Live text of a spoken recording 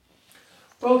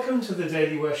Welcome to the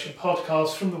Daily Worship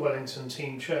Podcast from the Wellington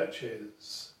Team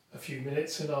Churches. A few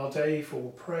minutes in our day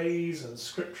for praise and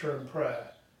scripture and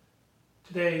prayer.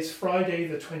 Today is Friday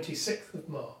the 26th of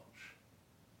March.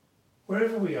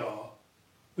 Wherever we are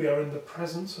in the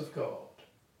presence of God.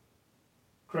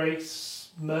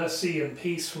 Grace, mercy and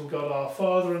peace from God our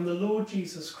Father and the Lord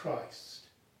Jesus Christ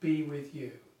be with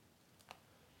you.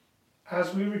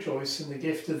 As we rejoice in the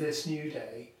gift of this new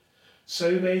day,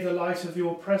 so may the light of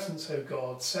your presence, O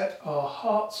God, set our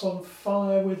hearts on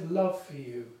fire with love for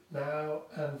you, now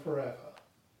and forever.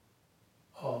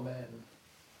 Amen.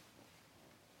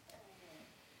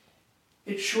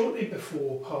 It's shortly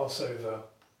before Passover.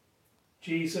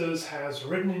 Jesus has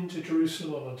ridden into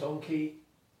Jerusalem on a donkey.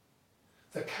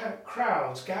 The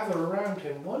crowds gather around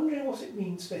him, wondering what it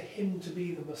means for him to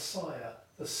be the Messiah,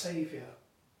 the Saviour.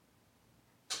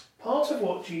 Part of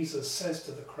what Jesus says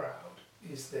to the crowd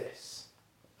is this.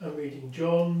 I'm reading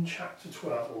John chapter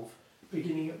 12,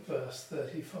 beginning at verse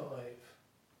 35.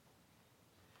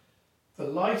 The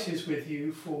light is with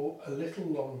you for a little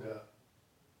longer.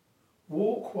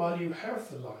 Walk while you have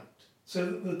the light, so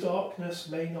that the darkness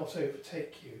may not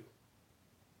overtake you.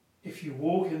 If you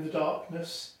walk in the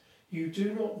darkness, you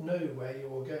do not know where you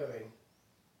are going.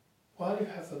 While you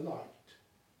have the light,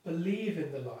 believe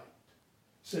in the light,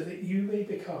 so that you may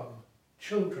become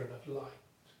children of light.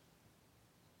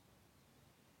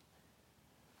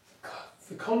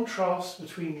 The contrast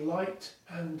between light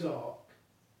and dark.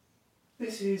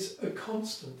 This is a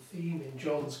constant theme in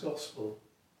John's Gospel.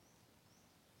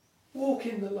 Walk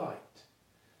in the light.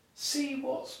 See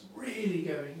what's really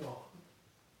going on.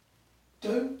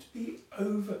 Don't be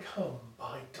overcome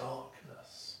by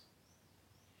darkness.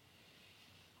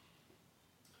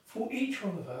 For each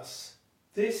one of us,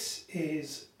 this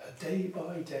is a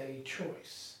day-by-day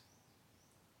choice.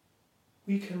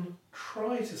 We can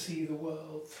try to see the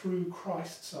world through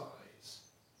Christ's eyes,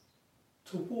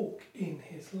 to walk in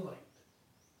his light,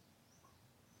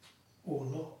 or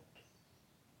not.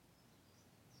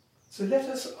 So let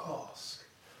us ask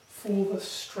for the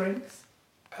strength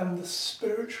and the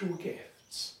spiritual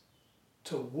gifts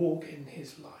to walk in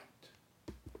his light.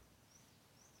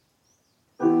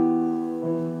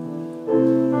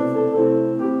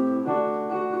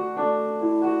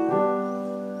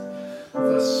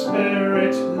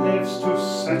 To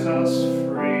set us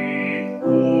free,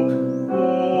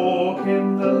 walk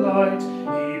in the light,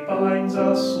 he binds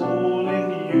us all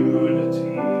in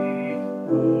unity.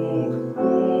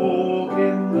 Walk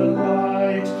in the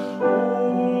light,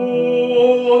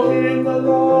 walk in the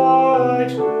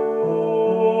light,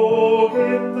 walk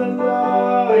in the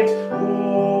light,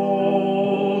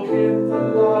 walk in the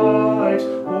light,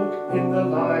 walk in the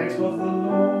light of the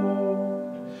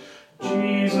Lord.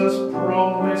 Jesus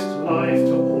promised life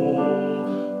to all.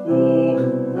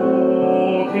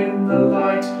 Walk in the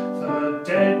light, the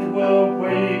dead were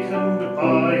wakened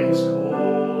by his call.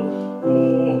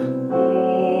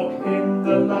 Walk in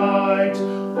the light,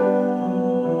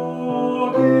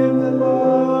 walk in the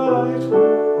light,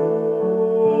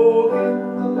 walk in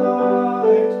the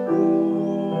light,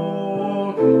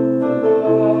 walk in the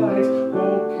light,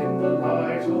 walk in the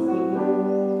light of the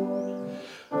Lord.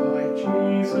 By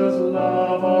Jesus'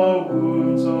 love our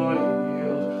wounds are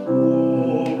healed.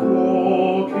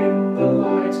 Walk in the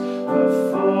light, the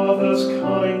Father's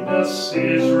kindness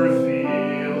is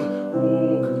revealed.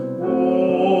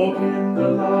 Walk in the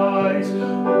light,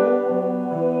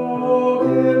 walk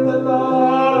in the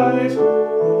light,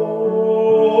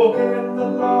 walk in the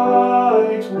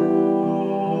light,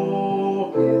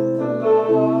 walk in the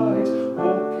light,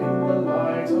 walk in the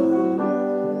light of the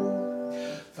Lord.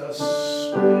 The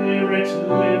Spirit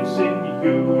lives in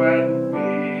you and me.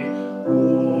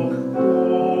 Walk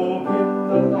in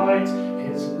the light,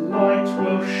 his light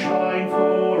will shine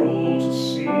for all to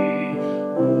see.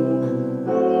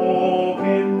 Walk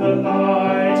in the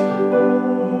light,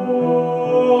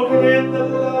 walk in the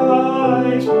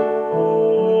light,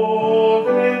 walk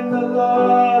in the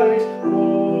light,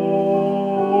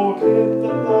 walk in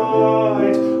the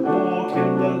light, walk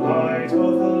in the light of the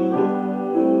Lord.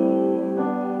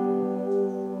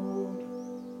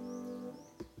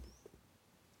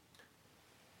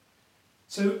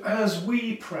 So as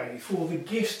we pray for the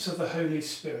gifts of the Holy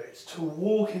Spirit to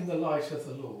walk in the light of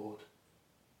the Lord,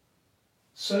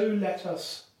 so let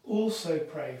us also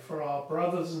pray for our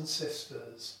brothers and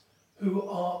sisters who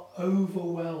are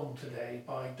overwhelmed today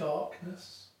by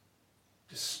darkness,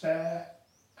 despair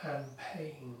and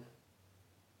pain.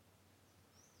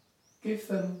 Give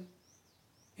them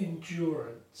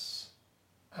endurance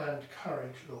and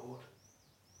courage, Lord.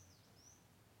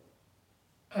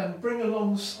 And bring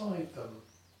alongside them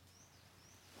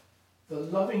the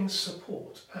loving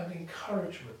support and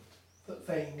encouragement that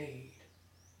they need.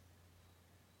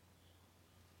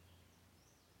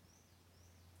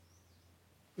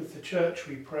 With the Church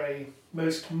we pray,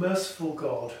 most merciful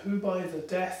God, who by the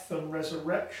death and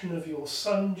resurrection of your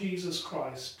Son Jesus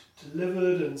Christ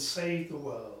delivered and saved the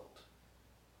world,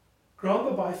 grant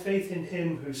that by faith in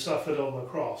him who suffered on the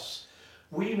cross,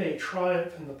 we may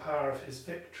triumph in the power of his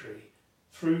victory,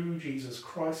 through Jesus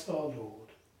Christ our Lord.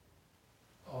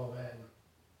 Amen.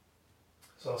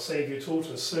 As our Saviour taught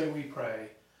us, so we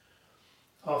pray.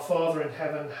 Our Father in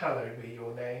heaven, hallowed be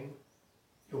your name.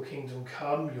 Your kingdom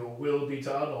come, your will be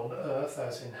done on earth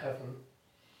as in heaven.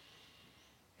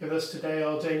 Give us today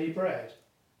our daily bread.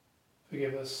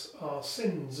 Forgive us our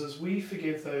sins as we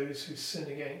forgive those who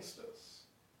sin against us.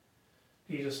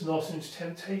 Lead us not into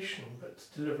temptation, but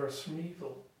deliver us from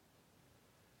evil.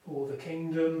 For the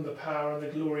kingdom, the power and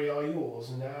the glory are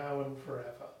yours, now and forever.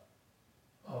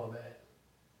 Amen.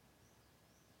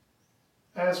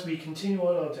 As we continue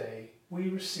on our day, we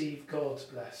receive God's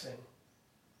blessing.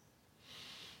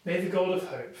 May the God of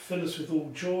hope fill us with all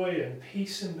joy and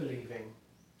peace in believing,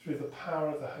 through the power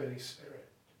of the Holy Spirit.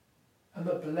 And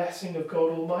the blessing of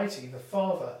God Almighty, the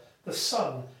Father, the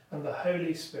Son, and the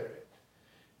Holy Spirit,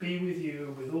 be with you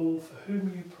and with all for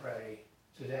whom you pray,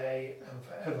 today and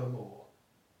forevermore.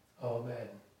 Amen.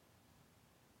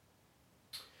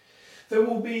 There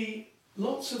will be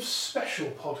lots of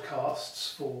special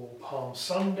podcasts for Palm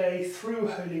Sunday, through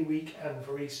Holy Week and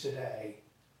for Easter Day.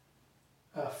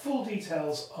 Full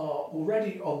details are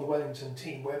already on the Wellington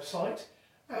Team website,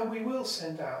 and we will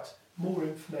send out more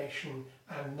information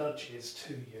and nudges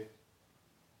to you.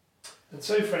 And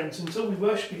so, friends, until we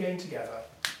worship again together,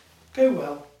 go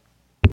well.